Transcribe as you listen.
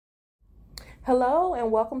Hello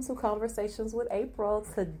and welcome to Conversations with April.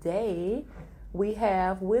 Today we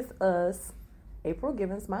have with us April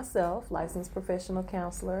Gibbons, myself, licensed professional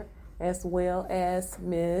counselor, as well as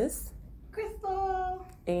Miss Crystal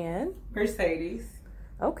and Mercedes.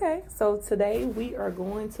 Okay, so today we are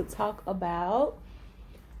going to talk about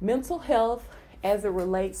mental health as it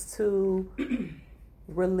relates to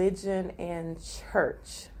religion and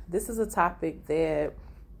church. This is a topic that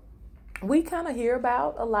we kind of hear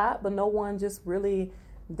about a lot, but no one just really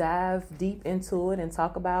dive deep into it and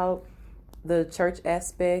talk about the church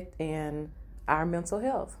aspect and our mental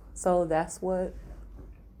health. So that's what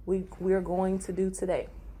we're going to do today.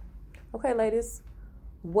 Okay, ladies,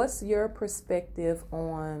 what's your perspective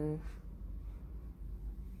on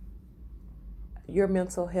your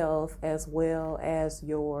mental health as well as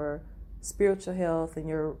your spiritual health and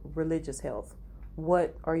your religious health?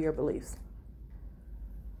 What are your beliefs?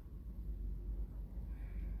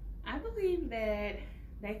 I believe that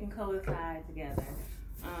they can coincide together.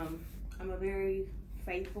 I'm a very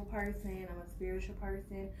faithful person. I'm a spiritual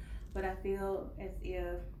person, but I feel as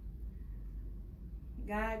if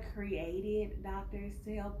God created doctors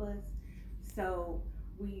to help us. So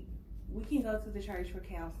we can go to the church for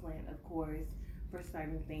counseling, of course, for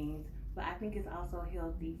certain things, but I think it's also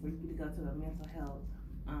healthy for you to go to a mental health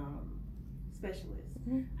specialist.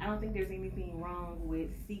 Mm-hmm. I don't think there's anything wrong with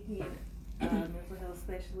seeking mental health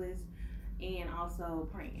specialist and also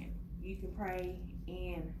praying. You can pray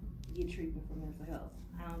and get treatment for mental health.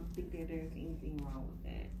 I don't think that there's anything wrong with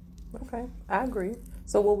that. Okay, I agree.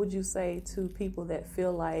 So what would you say to people that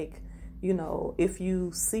feel like, if you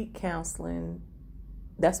seek counseling,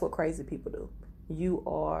 that's what crazy people do. You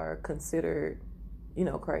are considered,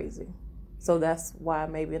 crazy. So that's why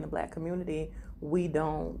maybe in the Black community, we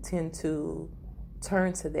don't tend to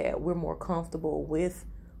turn to that. We're more comfortable with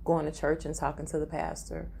going to church and talking to the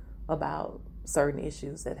pastor about certain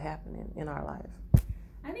issues that happen in our life.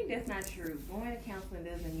 I think that's not true. Going to counseling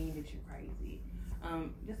doesn't mean that you're crazy.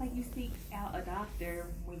 Just like you seek out a doctor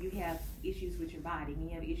when you have issues with your body, when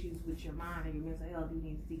you have issues with your mind or your mental health, you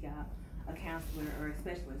need to seek out a counselor or a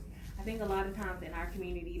specialist. I think a lot of times in our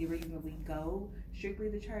community, the reason we go strictly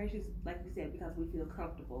to church is, like we said, because we feel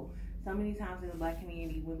comfortable. So many times in the Black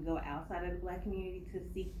community, when we go outside of the Black community to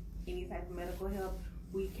seek any type of medical help,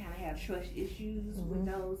 we kind of have trust issues with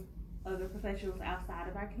those other professionals outside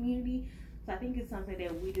of our community. So I think it's something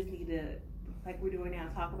that we just need to, like we're doing now,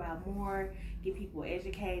 talk about more, get people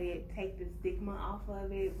educated, take the stigma off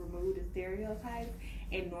of it, remove the stereotypes,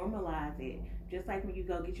 and normalize it. Just like when you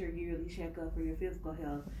go get your yearly checkup for your physical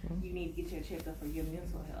health, you need to get your checkup for your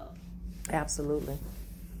mental health. Absolutely.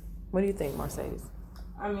 What do you think, Mercedes?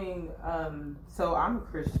 I mean, so I'm a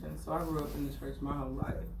Christian, so I grew up in the church my whole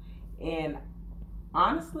life. And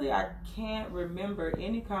honestly, I can't remember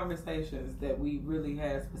any conversations that we really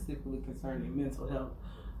had specifically concerning mental health.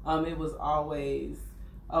 It was always,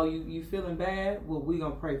 oh, you feeling bad? Well, we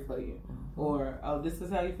gonna pray for you. Or, oh, this is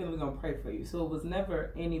how you feeling, we gonna pray for you. So it was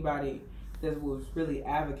never anybody that was really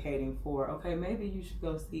advocating for, okay, maybe you should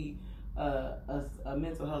go see a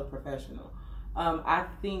mental health professional. I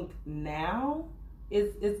think now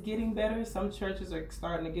it's getting better. Some churches are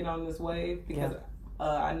starting to get on this wave because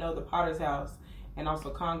I know the Potter's House and also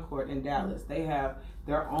Concord in Dallas, they have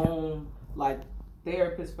their own like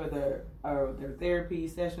therapists for their therapy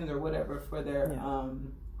sessions or whatever for their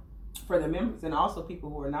members, and also people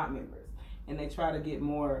who are not members, and they try to get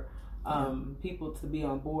more people to be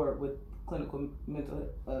on board with clinical mental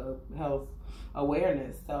health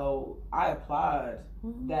awareness. So I applaud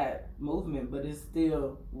that movement, but it's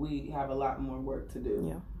still, we have a lot more work to do.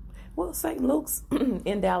 Yeah. Well, St. Luke's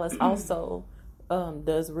in Dallas also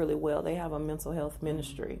does really well. They have a mental health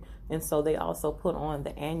ministry, and so they also put on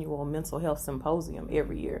the annual mental health symposium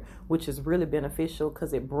every year, which is really beneficial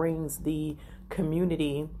because it brings the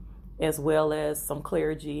community as well as some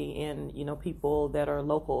clergy and people that are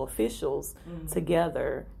local officials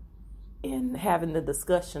together in having the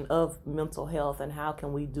discussion of mental health and how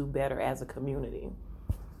can we do better as a community.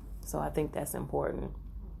 So I think that's important.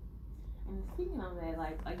 And speaking of that,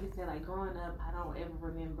 like you said, like growing up, I don't ever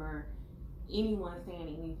remember anyone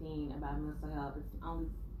saying anything about mental health. It's only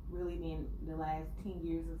really been the last 10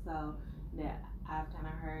 years or so that I've kind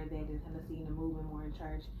of heard that and kind of seen the movement more in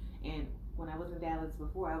church. And when I was in Dallas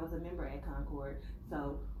before, I was a member at Concord,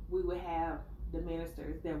 so we would have the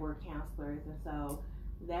ministers that were counselors, and so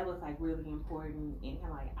that was like really important and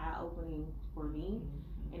kind of like eye-opening for me.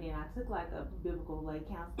 And then I took like a biblical lay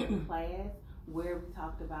counseling class where we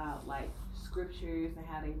talked about like scriptures and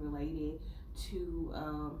how they related to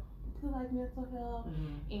like mental health,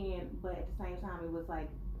 and but at the same time it was like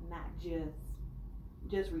not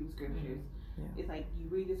just read scriptures. Yeah. It's like you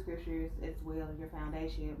read the scriptures as well as your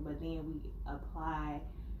foundation, but then we apply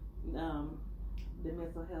the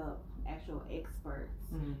mental health actual experts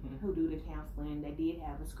who do the counseling. They did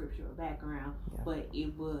have a scriptural background, but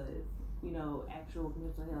it was, actual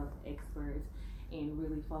mental health experts and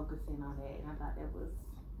really focusing on that. And I thought that was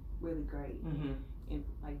really great and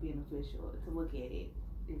like beneficial to look at it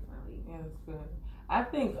differently. Yeah, that's good. I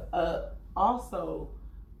think also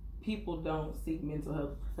people don't seek mental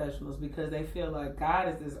health professionals because they feel like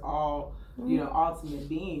God is this all, ultimate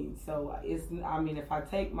being. So if I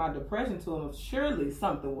take my depression to him, surely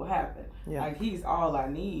something will happen. Yeah. Like he's all I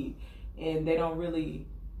need. And they don't really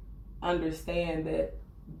understand that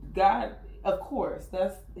God, of course,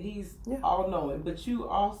 he's all knowing, but you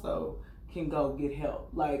also can go get help.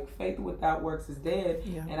 Like faith without works is dead.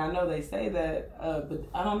 Yeah. And I know they say that, but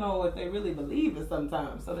I don't know if they really believe it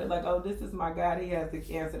sometimes. So they're like, oh, this is my God. He has the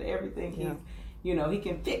answer to everything. Yeah. He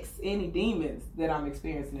can fix any demons that I'm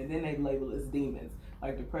experiencing. And then they label as demons,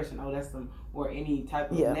 like depression. Oh, that's or any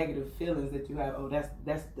type of negative feelings that you have. Oh,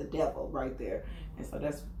 that's the devil right there. And so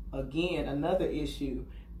that's, again, another issue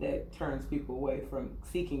that turns people away from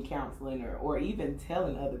seeking counseling or even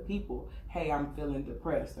telling other people, hey, I'm feeling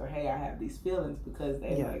depressed, or hey, I have these feelings, because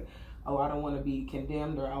they're like, oh, I don't want to be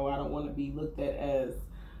condemned, or oh, I don't want to be looked at as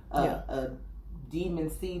a demon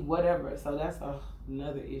seed, whatever. So that's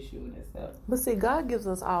another issue in itself. But see, God gives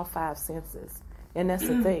us all 5 senses. And that's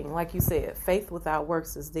the thing. Like you said, faith without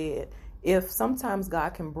works is dead. If sometimes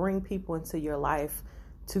God can bring people into your life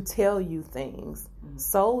to tell you things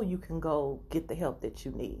so you can go get the help that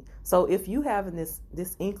you need. So if you having this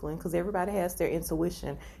inkling, because everybody has their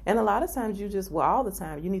intuition, and a lot of times all the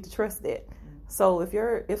time, you need to trust that. So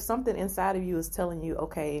if something inside of you is telling you,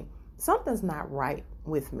 okay, something's not right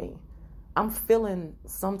with me, I'm feeling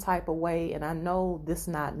some type of way, and I know this is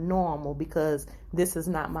not normal because this is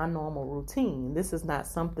not my normal routine. This is not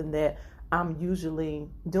something that I'm usually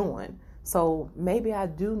doing. So maybe I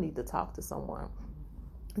do need to talk to someone.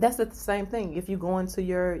 That's the same thing. If you go into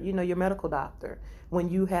your medical doctor, when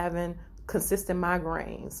you having consistent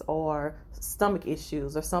migraines or stomach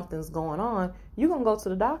issues or something's going on, you're going to go to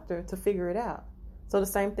the doctor to figure it out. So the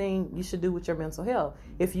same thing you should do with your mental health.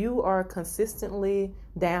 If you are consistently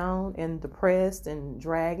down and depressed and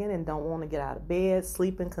dragging and don't want to get out of bed,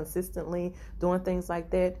 sleeping consistently, doing things like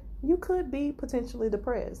that, you could be potentially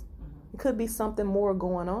depressed. It could be something more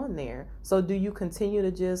going on there. So do you continue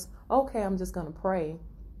to just, okay, I'm just going to pray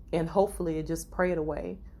and hopefully it just pray it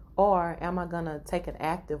away? Or am I going to take an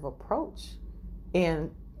active approach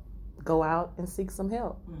and go out and seek some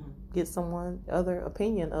help, get someone other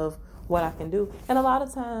opinion of what I can do? And a lot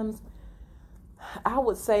of times, I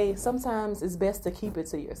would say sometimes it's best to keep it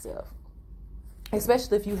to yourself,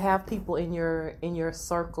 especially if you have people in your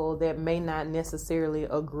circle that may not necessarily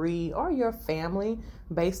agree, or your family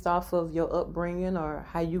based off of your upbringing or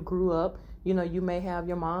how you grew up. You may have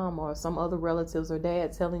your mom or some other relatives or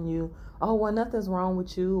dad telling you, oh, well, nothing's wrong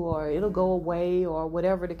with you, or it'll go away, or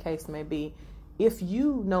whatever the case may be. If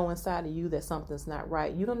you know inside of you that something's not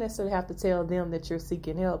right, you don't necessarily have to tell them that you're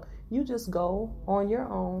seeking help. You just go on your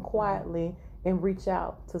own quietly and reach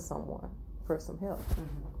out to someone for some help.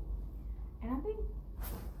 And I think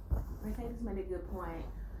Mercedes made a good point.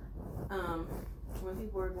 When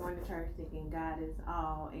people are going to church thinking God is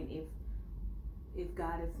all, and if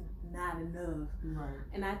God is not enough. Right.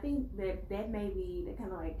 And I think that kind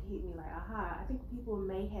of like hit me like, aha. I think people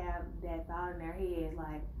may have that thought in their head,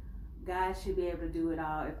 like, God should be able to do it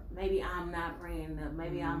all. If maybe I'm not praying enough,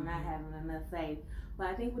 maybe I'm not having enough faith. But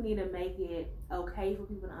I think we need to make it okay for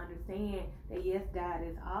people to understand that yes, God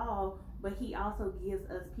is all, but He also gives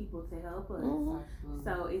us people to help us.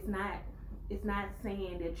 So it's not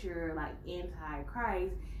saying that you're like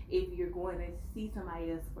anti-Christ if you're going to see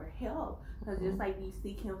somebody else for help. Because just like you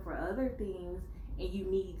seek Him for other things and you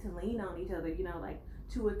need to lean on each other, like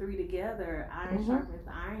 2 or 3 together, iron sharpens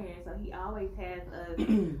iron. So He always has us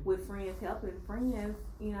with friends helping friends,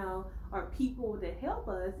 or people that help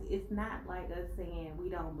us. It's not like us saying we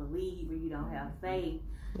don't believe or you don't have faith.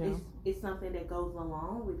 Yeah. It's something that goes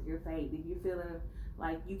along with your faith. If you're feeling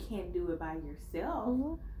like you can't do it by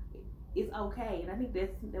yourself, it's okay. And I think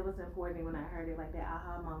that was important when I heard it, like that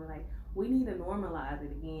aha moment. Like, we need to normalize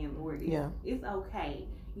it again, Lord. It's okay.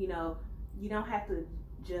 You don't have to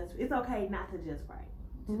it's okay not to just pray.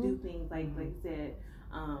 To do things like you said,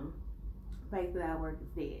 faith without work is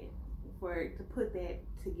dead. To put that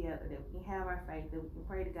together, that we can have our faith, that we can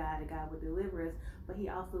pray to God, that God will deliver us, but He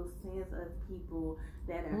also sends us people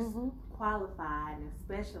that are qualified and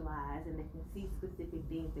specialized and that can see specific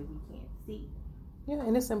things that we can't see. Yeah,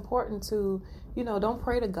 and it's important to, don't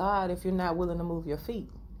pray to God if you're not willing to move your feet.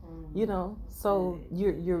 You know, so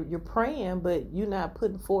you're praying, but you're not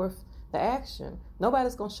putting forth the action.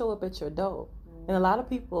 Nobody's gonna show up at your door. And a lot of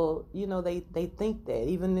people, you know, they think that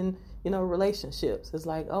even in, you know, relationships, it's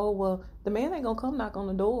like, oh, well, the man ain't gonna come knock on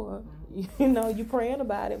the door. You know, you praying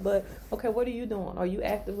about it, but okay, what are you doing? Are you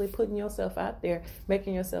actively putting yourself out there,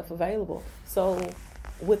 making yourself available? So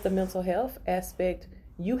with the mental health aspect,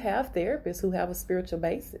 you have therapists who have a spiritual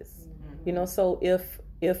basis. You know, so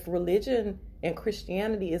if religion and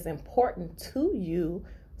Christianity is important to you,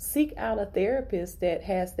 seek out a therapist that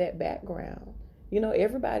has that background. You know,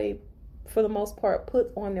 everybody, for the most part,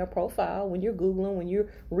 put on their profile when you're Googling, when you're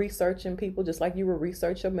researching people, just like you would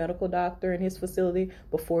research your medical doctor and his facility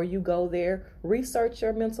before you go there. Research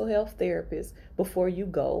your mental health therapist before you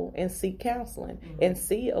go and seek counseling and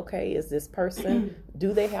see, okay, is this person,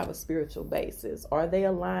 do they have a spiritual basis? Are they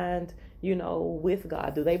aligned, you know, with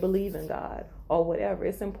God? Do they believe in God or whatever?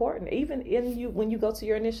 It's important. Even when you go to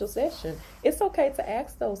your initial session, it's okay to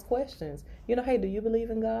ask those questions. You know, hey, do you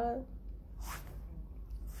believe in God?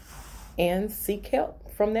 And seek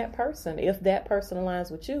help from that person if that person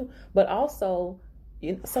aligns with you. But also,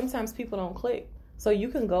 sometimes people don't click. So you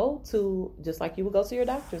can go to, just like you would go to your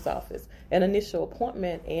doctor's office, an initial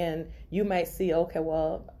appointment, and you might see, okay,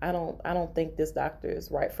 well, I don't think this doctor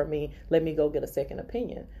is right for me. Let me go get a second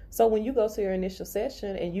opinion. So when you go to your initial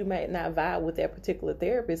session and you might not vibe with that particular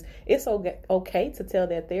therapist, it's okay to tell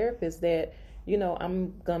that therapist that, you know,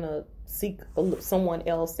 I'm gonna seek someone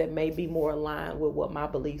else that may be more aligned with what my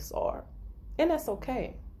beliefs are, and that's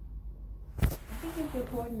okay. I think it's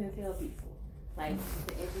important to tell people, like,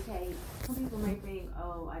 to educate. Some people may think,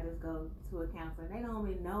 oh, I just go to a counselor. They don't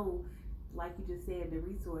even know, like you just said, the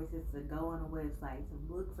resources to go on a website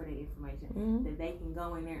to look for the information that they can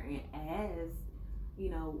go in there and ask, you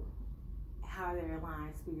know, how they're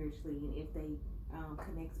aligned spiritually and if they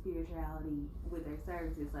connect spirituality with their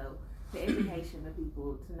services. So the education of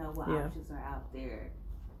people to know what options are out there.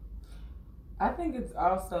 I think it's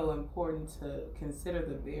also important to consider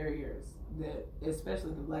the barriers that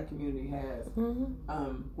especially the Black community has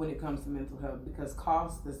when it comes to mental health, because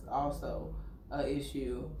cost is also an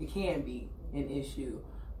issue. It can be an issue.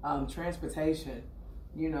 Transportation,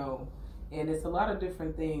 you know, and it's a lot of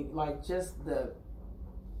different things, like just the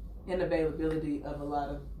unavailability of a lot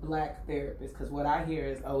of Black therapists, because what I hear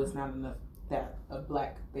is, oh, it's not enough that a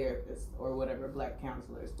Black therapist or whatever, Black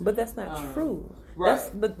counselors. But that's not true. Right.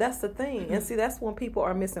 But that's the thing. And see, that's when people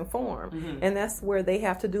are misinformed. And that's where they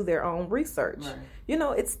have to do their own research. Right. You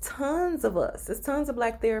know, it's tons of us. There's tons of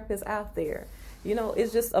Black therapists out there. You know,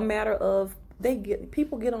 it's just a matter of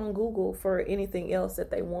people get on Google for anything else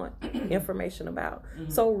that they want information about.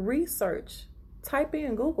 So research. Type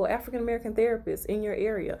in Google African American therapists in your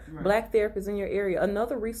area, Black therapists in your area.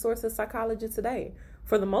 Another resource is Psychology Today.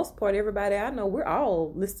 For the most part, everybody I know, we're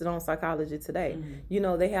all listed on Psychology Today. You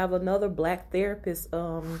know, they have another Black therapist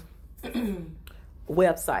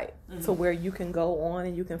website to where you can go on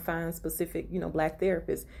and you can find specific, you know, Black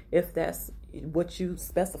therapists if that's what you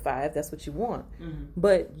specify, if that's what you want.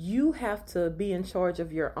 But you have to be in charge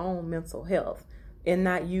of your own mental health. And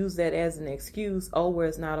not use that as an excuse, oh, well,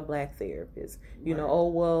 it's not a Black therapist. You know, oh,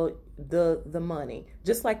 well, the money.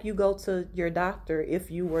 Just like you go to your doctor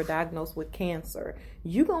if you were diagnosed with cancer.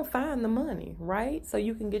 You're going to find the money, right? So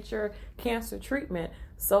you can get your cancer treatment.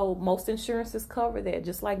 So most insurances cover that.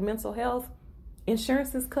 Just like mental health,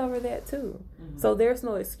 insurances cover that too. So there's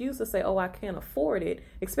no excuse to say, oh, I can't afford it,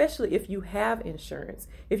 especially if you have insurance.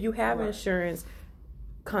 If you have insurance,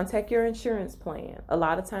 contact your insurance plan. A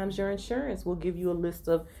lot of times your insurance will give you a list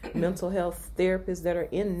of mental health therapists that are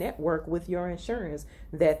in network with your insurance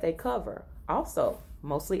that they cover. Also,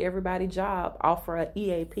 mostly everybody job offer an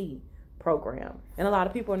EAP program. And a lot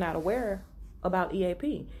of people are not aware about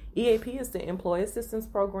EAP. EAP is the Employee Assistance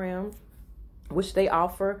Program, which they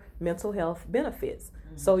offer mental health benefits.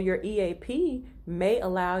 So your EAP may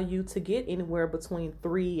allow you to get anywhere between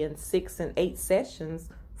 3 and 6 and 8 sessions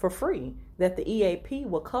for free that the EAP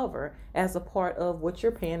will cover as a part of what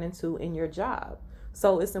you're paying into in your job.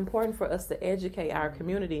 So it's important for us to educate our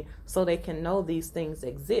community so they can know these things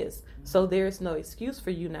exist. So there's no excuse for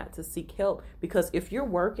you not to seek help, because if you're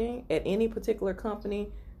working at any particular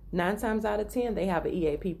company, 9 times out of 10, they have an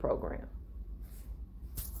EAP program.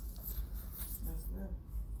 That's good.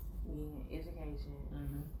 Being education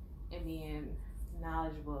and being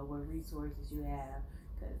knowledgeable of what resources you have,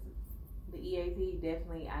 because the EAP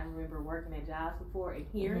definitely, I remember working at jobs before and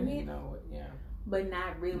hearing it, but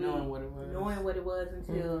not really knowing what it was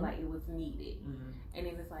until like it was needed. And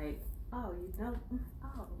then it's like, oh, you don't,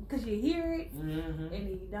 oh, because you hear it and then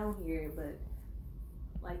you don't hear it. But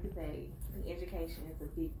like you say, the education is a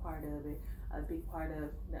big part of it. a big part of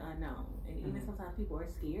the unknown. And even sometimes people are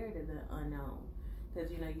scared of the unknown. Because,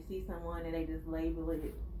 you know, you see someone and they just label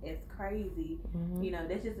it as crazy. You know,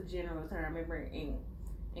 that's just a general term. I remember in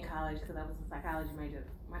college, because I was a psychology major,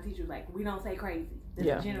 my teacher was like, we don't say crazy.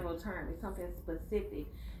 That's a general term. It's something specific.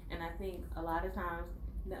 And I think a lot of times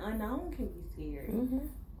the unknown can be scary.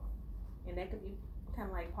 And that could be kind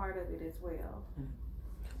of like part of it as well.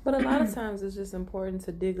 But a lot of times it's just important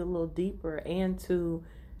to dig a little deeper and to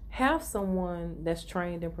have someone that's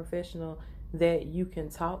trained and professional that you can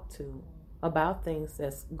talk to about things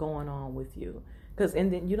that's going on with you.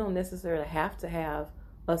 And then you don't necessarily have to have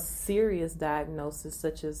a serious diagnosis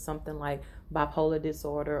such as something like bipolar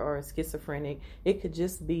disorder or schizophrenic. It could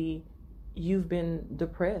just be you've been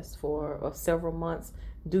depressed for several months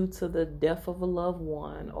due to the death of a loved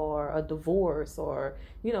one or a divorce or,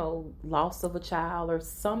 you know, loss of a child or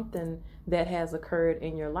something that has occurred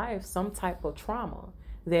in your life, some type of trauma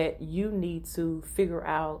that you need to figure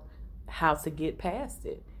out how to get past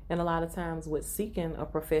it. And a lot of times with seeking a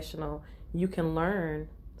professional, you can learn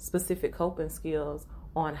specific coping skills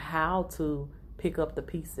on how to pick up the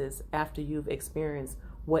pieces after you've experienced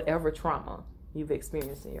whatever trauma you've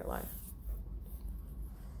experienced in your life.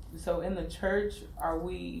 So in the church, are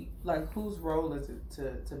we, like, whose role is it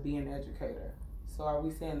to be an educator? So are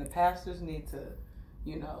we saying the pastors need to,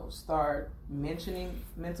 you know, start mentioning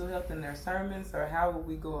mental health in their sermons, or how would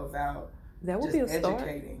we go about that would just be a start.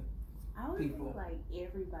 educating I would people? think like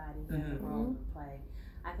everybody has a role to play.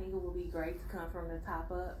 I think it would be great to come from the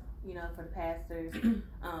top up, you know, for the pastors.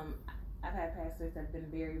 I've had pastors that have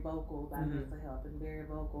been very vocal about mental health and very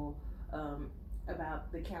vocal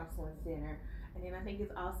about the counseling center. And then I think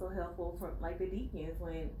it's also helpful for like the deacons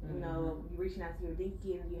when, you know, you're reaching out to your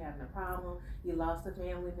deacon, you're having a problem, you lost a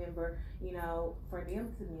family member, you know, for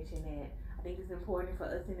them to mention that. I think it's important for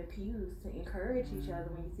us in the pews to encourage each other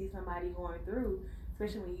when you see somebody going through,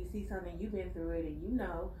 especially when you see something, you've been through it and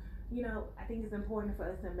you know, I think it's important for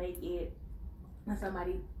us to make it, when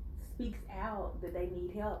somebody speaks out that they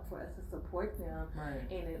need help, for us to support them and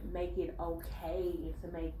to make it okay and to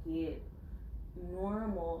make it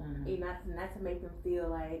normal, and not to make them feel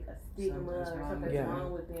like a stigma or something's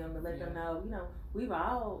wrong with them, to let them know, you know, we've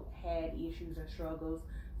all had issues and struggles.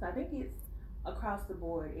 So I think it's across the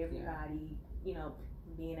board, everybody, you know,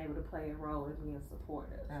 being able to play a role and being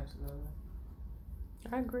supportive. Absolutely.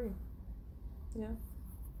 I agree. Yeah.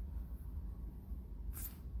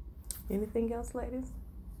 Anything else, ladies?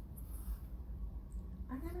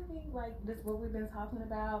 I kind of think like just what we've been talking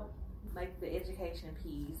about, like the education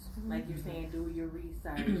piece, like you're saying, do your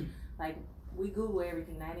research. Like we Google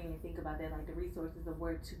everything. I didn't even think about that. Like the resources of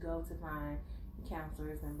where to go to find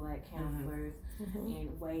counselors and Black counselors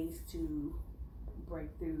and ways to break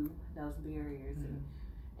through those barriers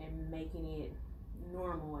and making it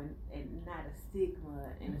normal and not a stigma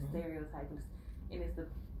and a stereotype. And it's a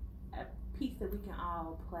piece that we can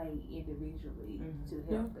all play individually to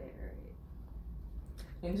help better it.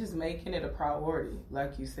 And just making it a priority,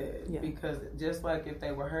 like you said, because just like if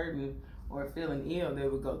they were hurting or feeling ill, they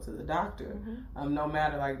would go to the doctor. No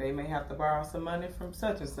matter, like, they may have to borrow some money from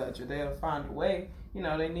such and such, or they'll find a way. You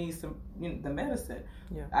know, they need some, you know, the medicine.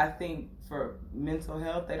 I think for mental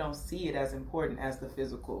health, they don't see it as important as the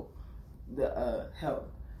physical, the health.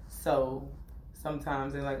 So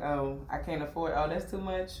sometimes they're like, oh, I can't afford. Oh, that's too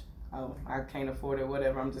much. Oh, I can't afford it.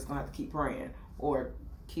 Whatever. I'm just gonna have to keep praying or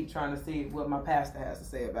keep trying to see what my pastor has to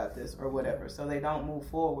say about this or whatever. So they don't move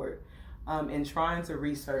forward in trying to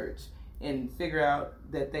research and figure out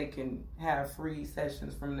that they can have free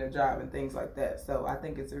sessions from their job and things like that. So I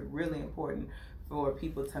think it's really important for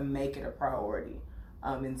people to make it a priority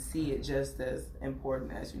and see it just as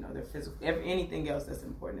important as, you know, their physical, anything else that's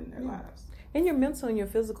important in their lives. And your mental and your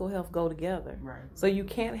physical health go together. Right. So you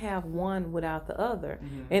can't have one without the other.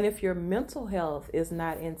 And if your mental health is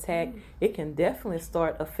not intact, it can definitely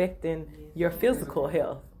start affecting your physical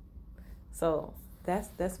health. So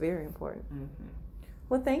that's very important.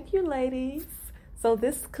 Well, thank you, ladies. So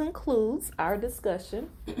this concludes our discussion.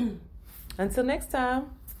 Until next time,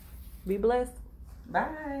 be blessed.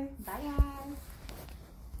 Bye. Bye, guys.